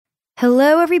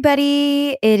Hello,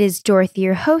 everybody. It is Dorothy,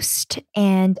 your host,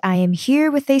 and I am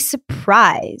here with a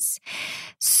surprise.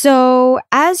 So,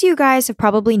 as you guys have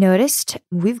probably noticed,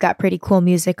 we've got pretty cool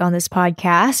music on this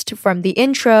podcast from the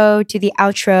intro to the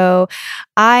outro.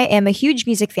 I am a huge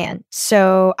music fan,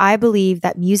 so I believe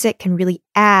that music can really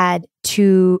add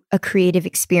to a creative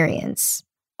experience.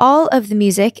 All of the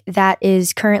music that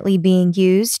is currently being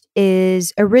used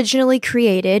is originally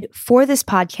created for this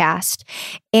podcast.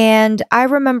 And I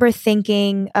remember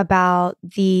thinking about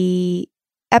the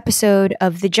episode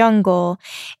of The Jungle,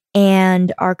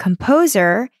 and our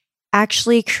composer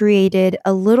actually created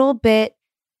a little bit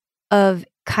of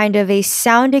kind of a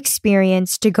sound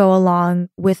experience to go along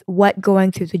with what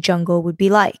going through the jungle would be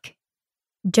like.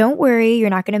 Don't worry, you're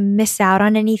not going to miss out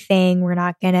on anything. We're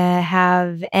not going to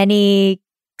have any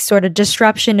sort of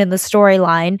disruption in the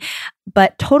storyline,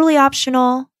 but totally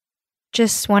optional.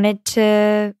 Just wanted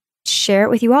to share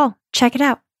it with you all. Check it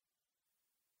out.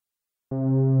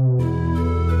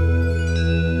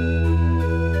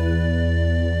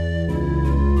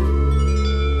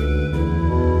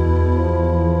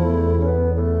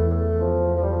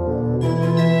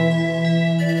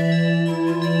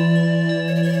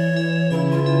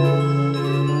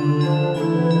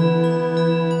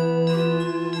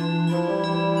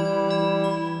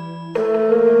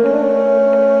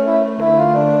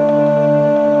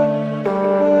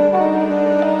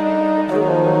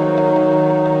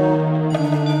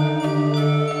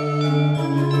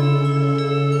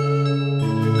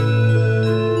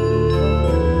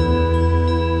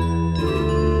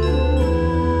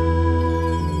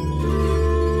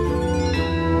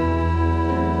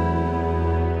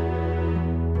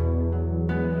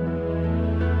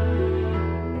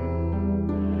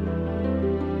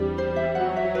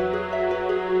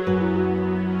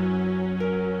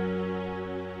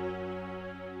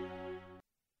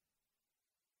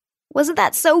 Wasn't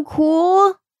that so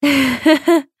cool?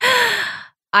 I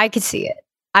could see it.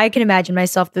 I can imagine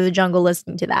myself through the jungle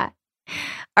listening to that.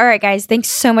 All right, guys, thanks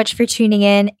so much for tuning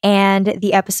in, and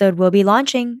the episode will be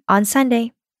launching on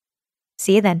Sunday.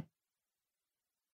 See you then.